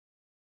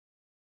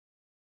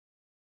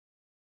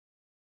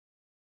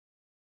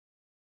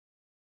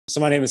So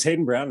my name is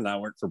Hayden Brown, and I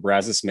work for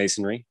Brazos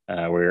Masonry.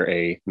 We're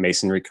a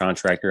masonry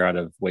contractor out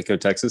of Waco,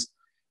 Texas.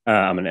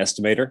 I'm an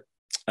estimator.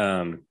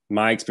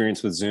 My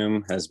experience with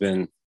Zoom has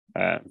been,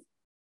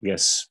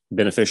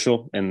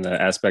 beneficial in the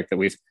aspect that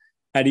we've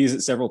had to use it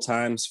several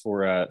times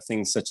for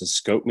things such as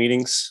scope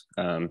meetings.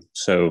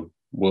 So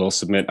we'll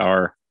submit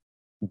our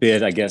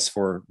bid, I guess,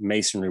 for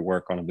masonry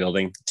work on a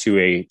building to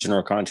a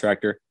general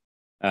contractor.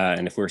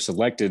 And if we're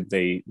selected,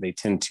 they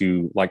tend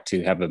to like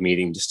to have a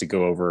meeting just to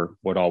go over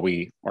what all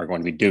we are going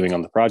to be doing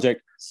on the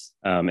project.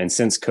 And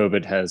since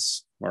COVID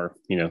has,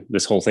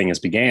 this whole thing has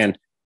began,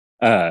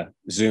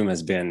 Zoom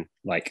has been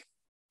like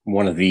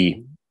one of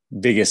the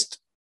biggest,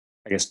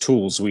 I guess,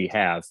 tools we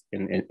have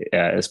in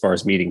as far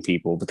as meeting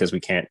people, because we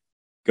can't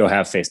go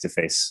have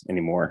face-to-face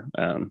anymore,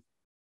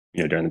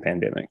 during the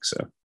pandemic. So.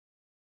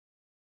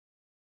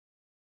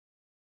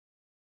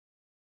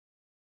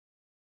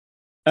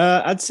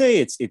 I'd say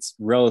it's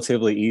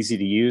relatively easy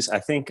to use. I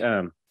think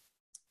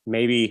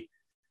maybe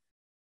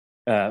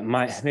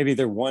maybe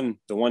the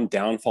one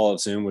downfall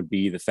of Zoom would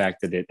be the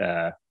fact that it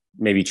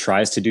maybe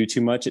tries to do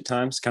too much at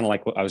times. Kind of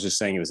like what I was just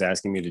saying, it was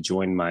asking me to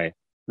join the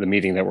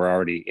meeting that we're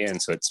already in,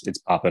 so it's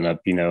popping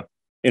up,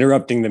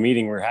 interrupting the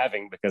meeting we're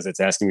having because it's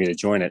asking me to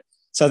join it.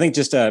 So I think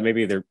just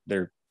maybe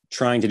they're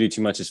trying to do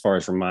too much as far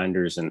as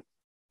reminders and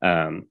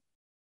um,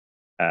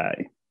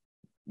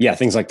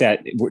 things like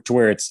that, to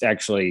where it's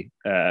actually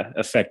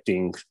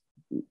affecting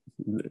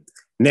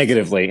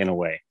negatively in a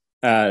way.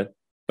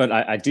 But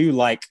I do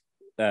like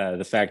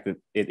the fact that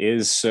it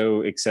is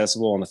so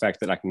accessible, and the fact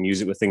that I can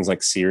use it with things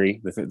like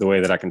Siri, the way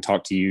that I can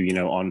talk to you,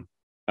 on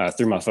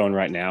through my phone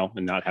right now,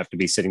 and not have to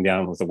be sitting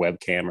down with a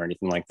webcam or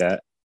anything like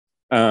that.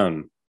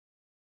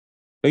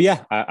 But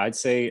yeah, I'd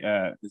say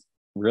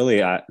really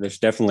there's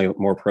definitely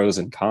more pros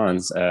and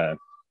cons.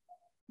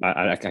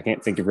 I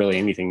can't think of really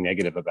anything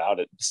negative about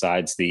it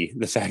besides the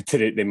fact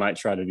that they might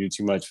try to do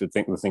too much with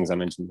the things I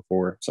mentioned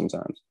before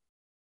sometimes.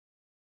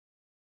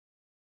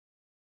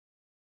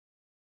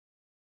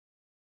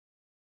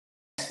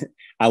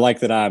 I like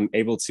that I'm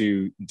able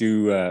to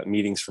do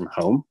meetings from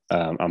home.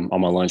 I'm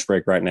on my lunch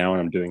break right now,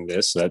 and I'm doing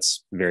this, so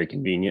that's very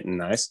convenient and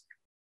nice.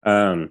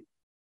 Um,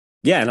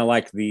 yeah, and I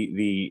like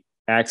the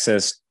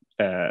access.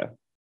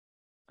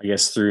 I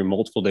guess through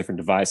multiple different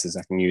devices,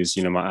 I can use,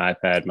 my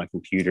iPad, my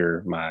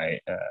computer, my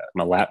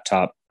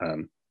laptop,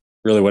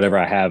 really whatever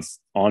I have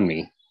on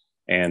me,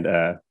 and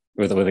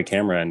with a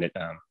camera, and it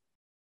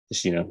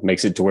just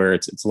makes it to where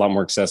it's a lot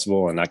more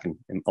accessible, and I can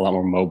a lot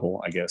more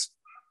mobile, I guess.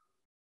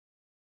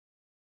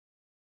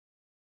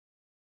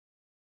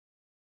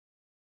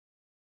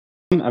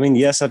 I mean,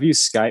 yes, I've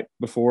used Skype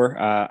before.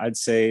 I'd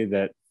say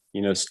that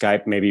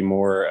Skype may be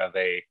more of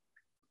a,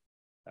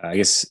 I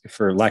guess,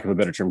 for lack of a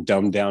better term,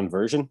 dumbed down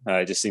version.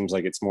 It just seems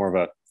like it's more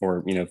of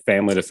for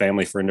family to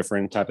family, friend to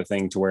friend type of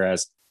thing. To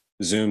whereas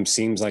Zoom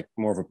seems like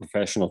more of a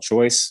professional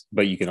choice,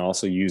 but you can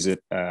also use it,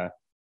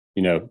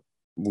 you know,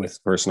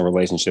 with personal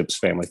relationships,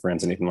 family,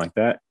 friends, anything like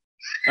that.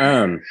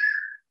 Um,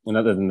 and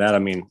other than that, I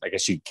mean, I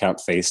guess you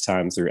count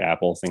FaceTime through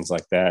Apple, things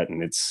like that,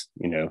 and it's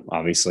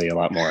obviously a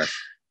lot more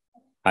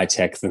high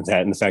tech than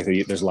that. And the fact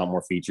that there's a lot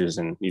more features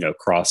and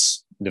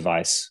cross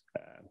device,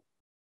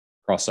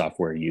 cross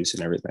software use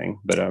and everything.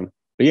 But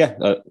yeah,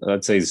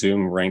 I'd say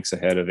Zoom ranks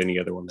ahead of any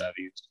other one that I've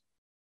used.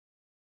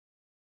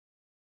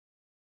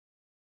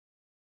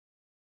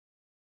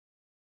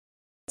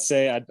 I'd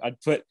say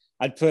I'd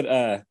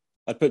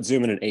put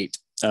Zoom in an 8.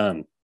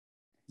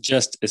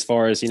 Just as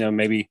far as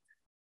maybe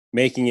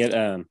making it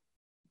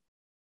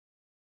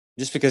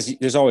just because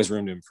there's always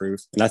room to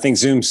improve, and I think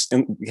Zoom's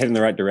heading in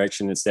the right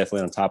direction. It's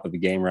definitely on top of the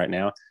game right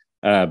now.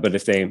 But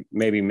if they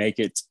maybe make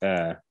it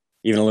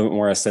even a little bit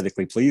more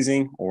aesthetically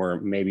pleasing, or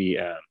maybe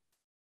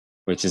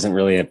which isn't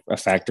really a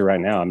factor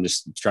right now. I'm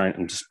just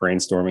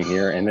brainstorming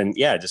here, and then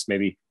yeah, just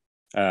maybe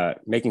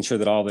making sure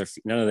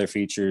that none of their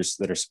features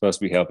that are supposed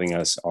to be helping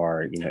us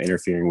are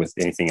interfering with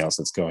anything else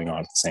that's going on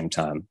at the same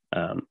time.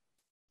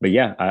 But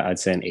yeah, I'd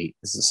say an 8.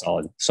 This is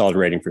a solid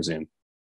rating for Zoom.